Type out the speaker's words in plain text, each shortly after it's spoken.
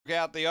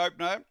Out the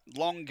opener,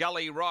 Long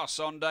Gully Ross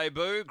on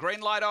debut.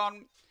 Green light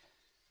on.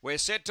 We're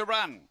set to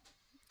run.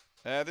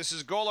 This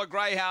is Gawler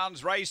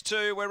Greyhounds, race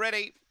 2. We're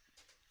ready.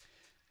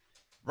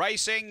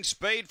 Racing,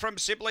 speed from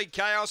Simply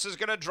Chaos is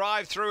going to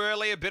drive through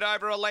early, a bit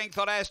over a length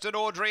on Aston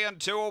Audrey, and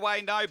 2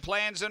 away, No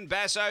Plans and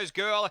Basso's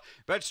Girl,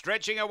 but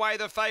stretching away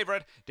the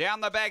favourite.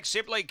 Down the back,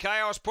 Simply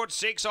Chaos put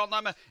 6 on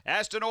them.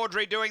 Aston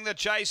Audrey doing the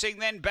chasing,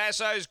 then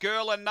Basso's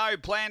Girl and No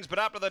Plans, but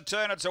up to the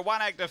turn, it's a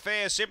one-act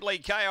affair. Simply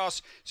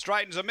Chaos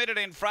straightens a minute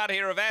in front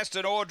here of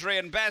Aston Audrey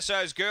and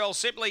Basso's Girl.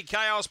 Simply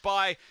Chaos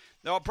by...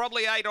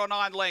 probably 8 or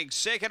 9 lengths.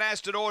 Second,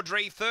 Aston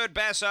Audrey. Third,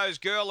 Basso's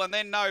Girl, and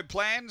then No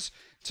Plans.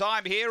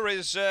 Time here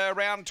is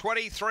around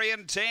 23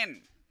 and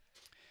 10.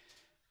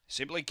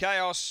 Simply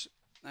Chaos.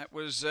 That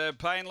was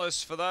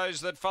painless for those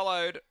that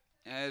followed.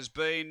 Has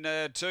been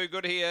too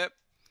good here.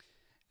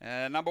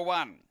 Number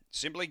 1,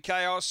 Simply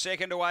Chaos.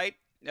 Second to 8.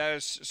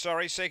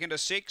 Second to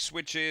 6,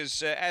 which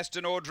is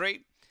Aston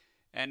Audrey.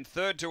 And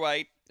third to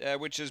 8,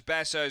 which is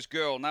Basso's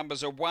Girl.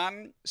 Numbers are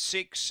 1,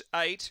 6,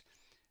 8.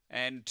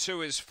 And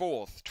 2 is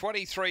fourth.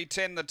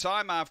 23:10 the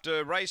time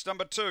after race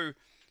number 2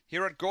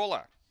 here at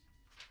Gawler.